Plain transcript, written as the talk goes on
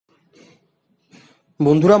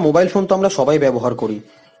বন্ধুরা, mobile phone তো আমরা সবাই ব্যবহার করি।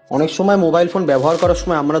 অনেক সময় মোবাইল ফোন ব্যবহার করার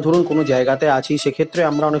সময় আমরা ধরুন কোনো জায়গাতে আছি, সেক্ষেত্রে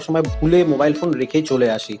আমরা অনেক সময় ভুলে মোবাইল ফোন রেখেই চলে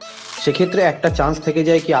আসি। সেক্ষেত্রে একটা চান্স থেকে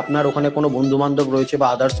যায় কি আপনার ওখানে কোনো বন্ধু বান্ধব রয়েছে বা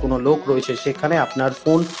আদার্স কোনো লোক রয়েছে, সেখানে আপনার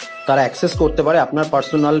ফোন তারা অ্যাক্সেস করতে পারে। আপনার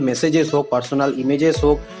পার্সোনাল মেসেজেস হোক, পার্সোনাল ইমেজেস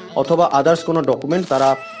হোক, অথবা আদার্স কোনো ডকুমেন্ট তারা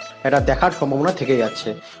এটা দেখার সম্ভাবনা থেকে যাচ্ছে।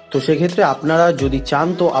 তো সেক্ষেত্রে আপনারা যদি চান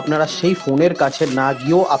তো আপনারা সেই ফোনের কাছে না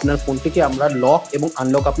গিয়েও আপনার ফোনটিকে আমরা লক এবং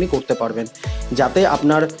আনলক আপনি করতে পারবেন, যাতে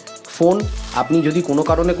আপনার ফোন আপনি যদি কোনো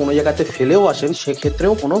কারণে কোনো জায়গাতে ফেলেও আসেন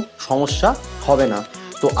সেক্ষেত্রেও কোনো সমস্যা হবে না।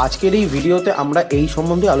 তো আজকের এই ভিডিওতে আমরা এই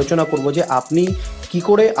সম্বন্ধে আলোচনা করব যে আপনি কি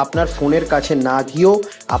করে আপনার ফোনের কাছে না গিয়েও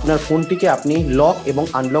আপনার ফোনটিকে আপনি লক এবং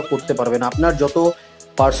আনলক করতে পারবেন। আপনার যত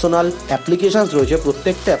পার্সোনাল অ্যাপ্লিকেশানস রয়েছে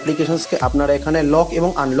প্রত্যেকটা অ্যাপ্লিকেশানসকে আপনারা এখানে লক এবং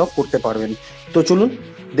আনলক করতে পারবেন। তো চলুন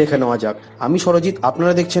দেখে নেওয়া যাক। আমি সরজিৎ,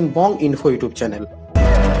 আপনারা দেখছেন বং ইনফো ইউটিউব চ্যানেল।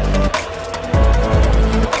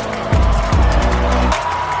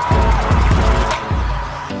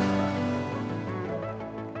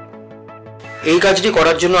 এই কাজটি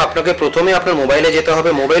করার জন্য আপনাকে প্রথমে আপনার মোবাইলে যেতে হবে।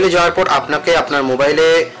 মোবাইলে যাওয়ার পর আপনাকে আপনার মোবাইলে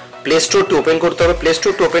প্লে স্টোরটি ওপেন করতে হবে। প্লে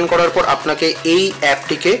স্টোরটি ওপেন করার পর আপনাকে এই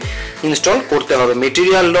অ্যাপটিকে ইনস্টল করতে হবে,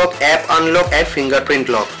 material lock, app unlock and fingerprint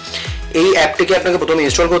lock. এই অ্যাপটিকে আপনাকে প্রথমে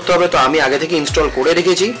ইনস্টল করতে হবে। তো আমি আগে থেকে ইনস্টল করে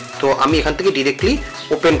রেখেছি, তো আমি এখান থেকে ডিরেক্টলি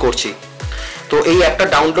ওপেন করছি। তো এই অ্যাপটা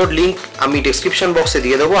ডাউনলোড লিঙ্ক আমি ডেসক্রিপশন বক্সে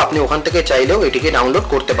দিয়ে দেবো, আপনি ওখান থেকে চাইলেও এটিকে ডাউনলোড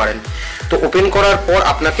করতে পারেন। তো ওপেন করার পর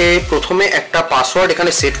আপনাকে প্রথমে একটা পাসওয়ার্ড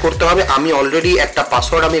এখানে সেট করতে হবে। আমি অলরেডি একটা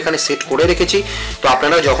পাসওয়ার্ড আমি এখানে সেট করে রেখেছি। তো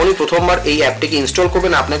আপনারা যখনই প্রথমবার এই অ্যাপটিকে ইনস্টল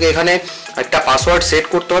করবেন আপনাকে এখানে একটা পাসওয়ার্ড সেট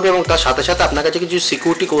করতে হবে এবং তার সাথে সাথে আপনার কাছে কিছু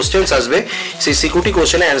সিকিউরিটি কোশ্চেন্স আসবে, সেই সিকিউরিটি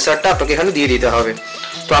কোশ্চেনের অ্যান্সারটা আপনাকে এখানে দিয়ে দিতে হবে।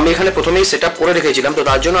 তো আমি এখানে প্রথমেই সেট আপ করে রেখেছিলাম, তো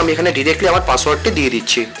তার জন্য আমি এখানে ডিরেক্টলি আমার পাসওয়ার্ডটি দিয়ে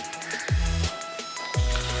দিচ্ছি।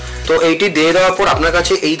 তো এইটি দিয়ে দেওয়ার পর আপনার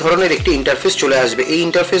কাছে এই ধরনের একটি ইন্টারফেস চলে আসবে। এই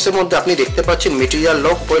ইন্টারফেসের মধ্যে আপনি দেখতে পাচ্ছেন মেটেরিয়াল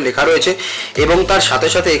লক উপরে লেখা রয়েছে এবং তার সাথে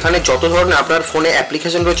সাথে এখানে যত ধরনের আপনার ফোনে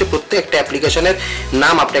অ্যাপ্লিকেশন রয়েছে প্রত্যেকটা অ্যাপ্লিকেশনের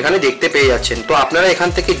নাম আপনি এখানে দেখতে পেয়ে যাচ্ছেন। তো আপনারা এখান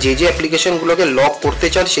থেকে যে যে অ্যাপ্লিকেশনগুলোকে লক করতে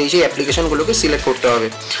চান সেই সেই অ্যাপ্লিকেশনগুলোকে সিলেক্ট করতে হবে।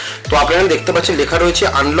 তো আপনারা দেখতে পাচ্ছেন লেখা রয়েছে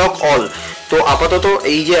আনলক অল। তো আপাতত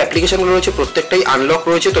এই যে অ্যাপ্লিকেশনগুলো রয়েছে প্রত্যেকটাই আনলক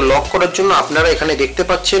রয়েছে। তো লক করার জন্য আপনারা এখানে দেখতে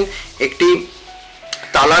পাচ্ছেন একটি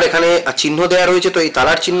তালার এখানে চিহ্ন দেওয়া রয়েছে। তো এই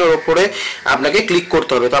তালার চিহ্নের উপরে আপনাকে ক্লিক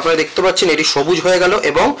করতে হবে। তো আপনারা দেখতে পাচ্ছেন এটি সবুজ হয়ে গেল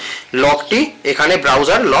এবং লকটি এখানে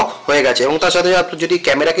ব্রাউজার লক হয়ে গেছে। এবং তার সাথে আপনি যদি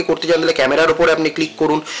ক্যামেরাকে করতে চান তাহলে ক্যামেরার উপরে আপনি ক্লিক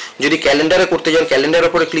করুন, যদি ক্যালেন্ডারে করতে চান ক্যালেন্ডারের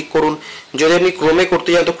উপরে ক্লিক করুন, যদি আপনি ক্রোমে করতে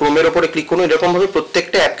চান তো ক্রোমের উপরে ক্লিক করুন। এরকমভাবে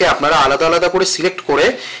প্রত্যেকটা অ্যাপকে আপনারা আলাদা আলাদা করে সিলেক্ট করে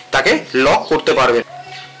তাকে লক করতে পারবেন।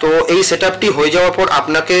 তো এই সেটআপটি হয়ে যাওয়ার পর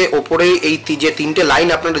আপনাকে ওপরে এই যে তিনটে লাইন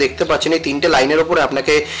আপনারা দেখতে পাচ্ছেন এই তিনটে লাইনের উপরে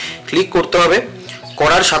আপনাকে ক্লিক করতে হবে।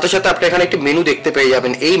 করার সাথে সাথে আপনি এখানে একটি মেনু দেখতে পেয়ে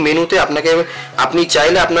যাবেন। এই মেনুতে আপনি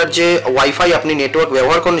চাইলে আপনার যে ওয়াইফাই আপনি নেটওয়ার্ক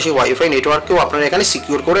ব্যবহার করেন সেই ওয়াইফাই নেটওয়ার্ককেও আপনারা এখানে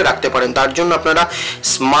সিকিউর করে রাখতে পারেন। তার জন্য আপনারা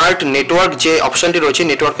স্মার্ট নেটওয়ার্ক যে অপশনটি রয়েছে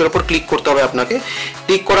নেটওয়ার্কের উপর ক্লিক করতে হবে। আপনাকে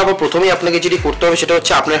ক্লিক করার পর প্রথমেই আপনাকে যেটি করতে হবে সেটা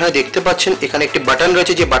হচ্ছে আপনারা এখানে দেখতে পাচ্ছেন এখানে একটি বাটন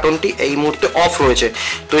রয়েছে, যে বাটনটি এই মুহূর্তে অফ রয়েছে।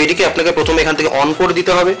 তো এটিকে আপনাকে প্রথমে এখান থেকে অন করে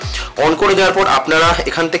দিতে হবে। অন করে দেওয়ার পর আপনারা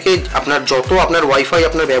এখান থেকে আপনার যত আপনার ওয়াইফাই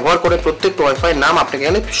আপনার ব্যবহার করেন প্রত্যেকটা ওয়াইফাই নাম আপনাকে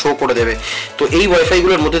এখানে শো করে দেবে। তো এই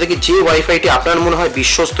ওয়াইফাইগুলোর মধ্যে থেকে যে ওয়াইফাইটি আপনার মনে হয়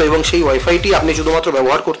বিশ্বস্ত এবং সেই ওয়াইফাইটি আপনি শুধুমাত্র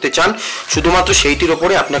ব্যবহার করতে চান শুধুমাত্র সেইটির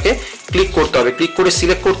ওপরে আপনাকে ক্লিক করতে হবে। ক্লিক করে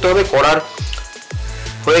সিলেক্ট করতে হবে। করার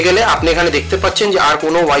হয়ে গেলে আপনি এখানে দেখতে পাচ্ছেন যে আর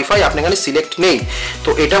কোনো ওয়াইফাই আপনি এখানে সিলেক্ট নেই। তো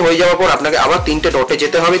এটা হয়ে যাওয়ার পর আপনাকে আবার তিনটে ডটে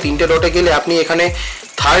যেতে হবে। তিনটে ডটে গেলে আপনি এখানে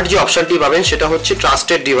থার্ড যে অপশনটি পাবেন সেটা হচ্ছে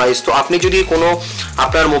ট্রাস্টেড ডিভাইস। তো আপনি যদি কোনো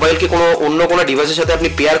আপনার মোবাইলকে কোনো অন্য কোনো ডিভাইসের সাথে আপনি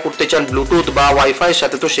পেয়ার করতে চান ব্লুটুথ বা ওয়াইফাইয়ের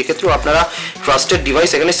সাথে, তো সেক্ষেত্রেও আপনারা ট্রাস্টেড ডিভাইস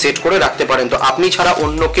এখানে সেট করে রাখতে পারেন। তো আপনি ছাড়া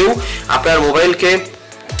অন্য কেউ আপনার মোবাইলকে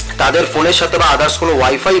তাদের ফোনের সাথে বা আদার্স কোনো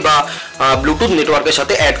ওয়াইফাই বা ব্লুটুথ নেটওয়ার্কের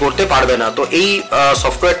সাথে অ্যাড করতে পারবে না। তো এই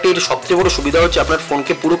সফটওয়্যারটির সবচেয়ে বড় সুবিধা হচ্ছে আপনার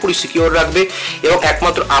ফোনকে পুরোপুরি সিকিউর রাখবে এবং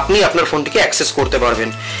একমাত্র আপনি আপনার ফোনটিকে অ্যাক্সেস করতে পারবেন।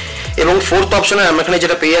 এবং ফোর্থ অপশনে আমরা এখানে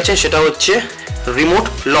যেটা পেয়ে যাচ্ছেন সেটা হচ্ছে রিমোট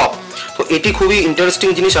লক। তো এটি খুবই ইন্টারেস্টিং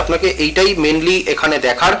জিনিস, আপনাকে এইটাই মেনলি এখানে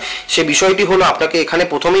দেখার। সে বিষয়টি হলো আপনাকে এখানে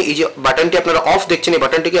প্রথমে এই যে বাটনটি আপনারা অফ দেখছেন এই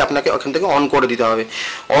বাটনটিকে আপনাকে ওখান থেকে অন করে দিতে হবে।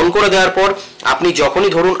 অন করে দেওয়ার পর আপনি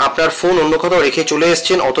যখনই ধরুন আপনার ফোন অন্য কোথাও রেখে চলে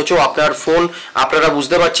এসেছেন অথচ আপনার ফোন আপনারা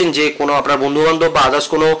বুঝতে পারছেন যে কোনো আপনার বন্ধুবান্ধব বা আদার্স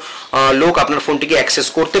কোনো লোক আপনার ফোনটিকে অ্যাক্সেস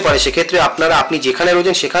করতে পারে, সেক্ষেত্রে আপনি যেখানে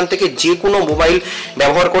রয়েছেন সেখান থেকে যে কোনো মোবাইল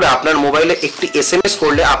ব্যবহার করে আপনার মোবাইলে একটি এসএমএস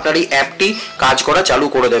করলে আপনার এই অ্যাপটি কাজ করা চালু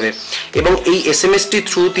করে দেবে। এবং এই এসএমএসটি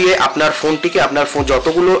থ্রু দিয়ে আপনার ফোনটিকে আপনার ফোন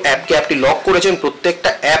যতগুলো অ্যাপকে আপনি লক করেছেন প্রত্যেকটা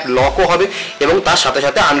অ্যাপ লকও হবে এবং তার সাথে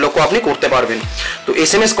সাথে আনলকও আপনি করতে পারবেন। তো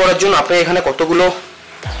এসএমএস করার জন্য আপনি এখানে কতগুলো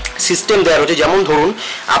সিস্টেম দেওয়া রয়েছে। যেমন ধরুন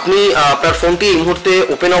আপনি আপনার ফোনটি এই মুহূর্তে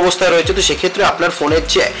ওপেন অবস্থায় রয়েছে, তো সেক্ষেত্রে আপনার ফোনের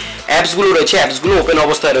যে অ্যাপসগুলো রয়েছে অ্যাপসগুলো ওপেন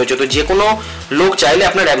অবস্থায় রয়েছে, তো যে কোনো লোক চাইলে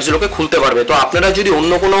আপনার অ্যাপসগুলোকে খুলতে পারবে। তো আপনারা যদি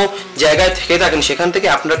অন্য কোনো জায়গায় থেকে থাকেন সেখান থেকে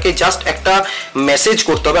আপনাকে জাস্ট একটা মেসেজ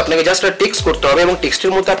করতে হবে, আপনাকে জাস্ট একটা টেক্সট করতে হবে এবং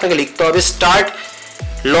টেক্সটের মধ্যে আপনাকে লিখতে হবে স্টার্ট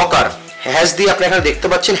লকার, হ্যাশ দিয়ে আপনি এখানে দেখতে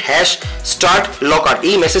পাচ্ছেন হ্যাশ স্টার্ট লকার।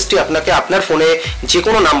 এই মেসেজটি আপনাকে আপনার ফোনে যে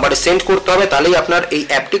কোনো নাম্বারে সেন্ড করতে হবে, তাহলেই আপনার এই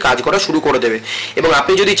অ্যাপটি কাজ করা শুরু করে দেবে। এবং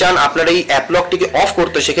আপনি যদি চান আপনার এই অ্যাপ লকটিকে অফ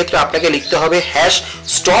করতে, সেক্ষেত্রে আপনাকে লিখতে হবে হ্যাশ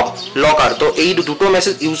স্টপ লকার। তো এই দুটো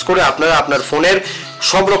মেসেজ ইউজ করে আপনারা আপনার ফোনের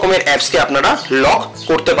সব রকমের অ্যাপসকে আপনারা লক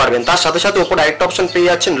করতে পারবেন। তার সাথে সাথে ওপর আরেকটা অপশন পেয়ে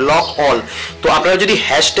যাচ্ছেন লক অল। তো আপনারা যদি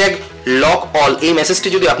হ্যাশট্যাগ লক অল এই মেসেজটি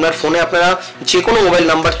যদি আপনার ফোনে আপনারা যে কোনো মোবাইল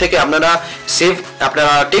নাম্বার থেকে আপনারা সেভ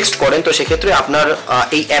আপনারা টেক্সট করেন, তো সেক্ষেত্রে আপনার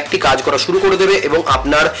এই অ্যাপটি কাজ করা শুরু করে দেবে এবং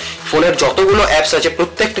আপনার ফোনের যতগুলো অ্যাপস আছে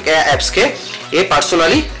প্রত্যেকটা অ্যাপসকে এ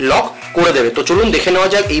পার্সোনালি লক করে দেবে। তো চলুন দেখে নেওয়া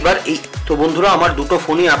যাক এইবার এই। তো বন্ধুরা আমার দুটো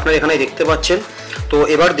ফোনই আপনারা এখানে দেখতে পাচ্ছেন। তো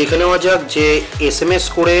এবার দেখে নেওয়া যাক যে SMS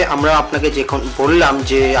করে আমরা আপনাকে যখন বললাম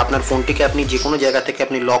যে আপনার ফোনটিকে আপনি যে কোনো জায়গা থেকে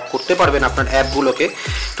আপনি লক করতে পারবেন আপনার অ্যাপগুলোকে,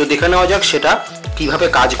 তো দেখে নেওয়া যাক সেটা কিভাবে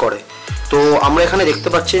কাজ করে। তো আমরা এখানে দেখতে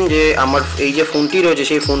পাচ্ছেন যে আমার এই যে ফোনটি রয়েছে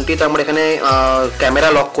সেই ফোনটিতে আমরা এখানে ক্যামেরা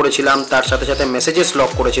লক করেছিলাম, তার সাথে সাথে মেসেজেস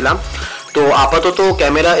লক করেছিলাম। তো আপাতত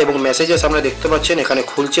ক্যামেরা এবং মেসেজেস আমরা দেখতে পাচ্ছেন এখানে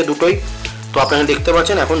খুলছে দুটোই। তো আপনারা দেখতে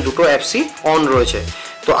পাচ্ছেন এখন দুটো অ্যাপসই অন রয়েছে।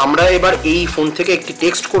 তো আমরা এবার এই ফোন থেকে একটি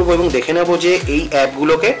টেক্সট করব এবং দেখে নেব যে এই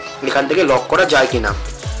অ্যাপগুলোকে এখান থেকে লক করা যায় কিনা।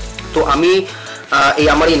 তো আমি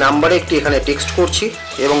আমার এই নাম্বারে একটি এখানে টেক্সট করছি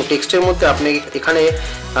এবং টেক্সটের মধ্যে আপনি এখানে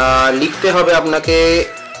লিখতে হবে আপনাকে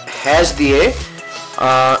হ্যাশ দিয়ে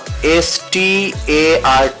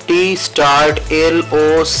START স্টার্ট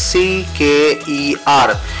LOCKER।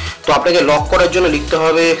 তো আপনাকে লক করার জন্য লিখতে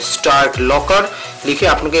হবে স্টার্ট লকার, লিখে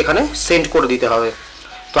আপনাকে এখানে সেন্ড করে দিতে হবে।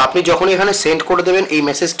 তো আপনি যখনই এখানে সেন্ড করে দেবেন এই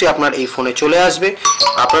মেসেজটি আপনার এই ফোনে চলে আসবে।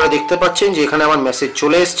 আপনারা দেখতে পাচ্ছেন যে এখানে আমার মেসেজ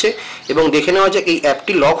চলে এসছে এবং দেখে নেওয়া যাক এই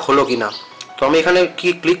অ্যাপটি লক হলো কিনা। তো আমি এখানে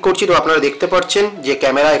ক্লিক করছি, তো আপনারা দেখতে পাচ্ছেন যে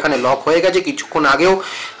ক্যামেরা এখানে লক হয়ে গেছে। কিছুক্ষণ আগেও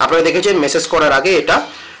আপনারা দেখেছেন মেসেজ করার আগে এটা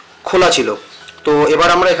খোলা ছিল। তো এবার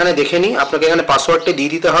আমরা এখানে দেখে নিই, আপনাকে এখানে পাসওয়ার্ডটা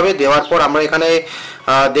দিয়ে দিতে হবে। দেওয়ার পর আমরা এখানে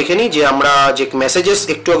দেখে নিই যে আমরা যে মেসেজেস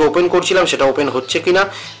একটু আগে ওপেন করছিলাম সেটা ওপেন হচ্ছে কিনা।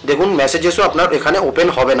 দেখুন মেসেজেসও আপনার এখানে ওপেন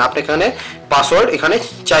হবে না, আপনার এখানে পাসওয়ার্ড এখানে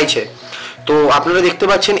চাইছে। তো আপনারা দেখতে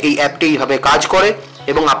পাচ্ছেন এই অ্যাপটি এইভাবে কাজ করে।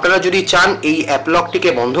 এবং আপনারা যদি চান এই অ্যাপ লকটিকে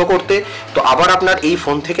বন্ধ করতে, তো আবার আপনার এই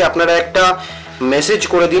ফোন থেকে আপনারা একটা মেসেজ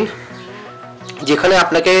করে দিন, যেখানে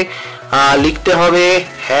আপনাকে লিখতে হবে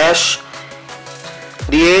হ্যাশ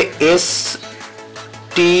দিয়ে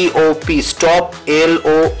STOP স্টপ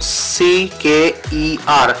LOCKER।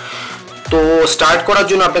 তো স্টার্ট করার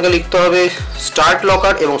জন্য আপনাকে লিখতে হবে স্টার্ট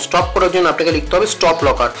লকার এবং স্টপ করার জন্য আপনাকে লিখতে হবে স্টপ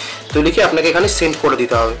লকার। তো লিখে আপনাকে এখানে সেন্ড করে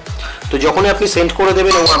দিতে হবে। তো যখনই আপনি সেন্ড করে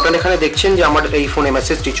দেবেন এবং আপনারা এখানে দেখছেন যে আমার এই ফোনে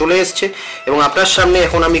মেসেজটি চলে এসছে এবং আপনার সামনে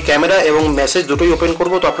এখন আমি ক্যামেরা এবং মেসেজ দুটোই ওপেন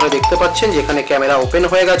করব। তো আপনারা দেখতে পাচ্ছেন যে এখানে ক্যামেরা ওপেন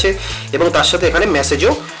হয়ে গেছে এবং তার সাথে এখানে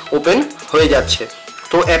মেসেজও ওপেন হয়ে যাচ্ছে।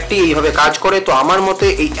 তো অ্যাপটি এইভাবে কাজ করে। তো আমার মতে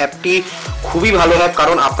এই অ্যাপটি খুবই ভালো অ্যাপ,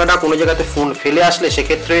 কারণ আপনারা কোনো জায়গাতে ফোন ফেলে আসলে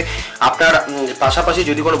সেক্ষেত্রে আপনার পাশাপাশি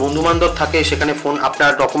যদি কোনো বন্ধুবান্ধব থাকে সেখানে ফোন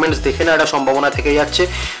আপনার ডকুমেন্টস দেখে নেওয়ার একটা সম্ভাবনা থেকে যাচ্ছে।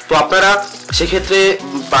 তো আপনারা সেক্ষেত্রে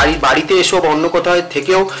বাড়িতে এসব অন্য কোথাও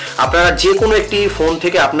থেকেও আপনারা যে কোনো একটি ফোন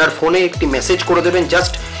থেকে আপনার ফোনে একটি মেসেজ করে দেবেন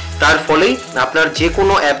জাস্ট, তার ফলেই আপনার যে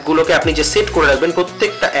কোনো অ্যাপগুলোকে আপনি যে সেট করে রাখবেন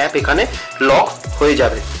প্রত্যেকটা অ্যাপ এখানে লক হয়ে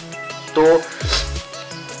যাবে। তো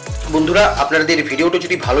বন্ধুরা আপনাদের ভিডিওটি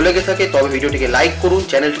যদি ভালো লেগে থাকে তবে ভিডিওটিকে লাইক করুন,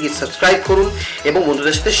 চ্যানেলটিকে সাবস্ক্রাইব করুন এবং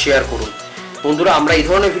বন্ধুদের সাথে শেয়ার করুন। বন্ধুরা আমরা এই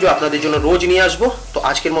ধরনের ভিডিও আপনাদের জন্য রোজ নিয়ে আসবো। তো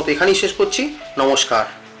আজকের মতো এখানেই শেষ করছি, নমস্কার।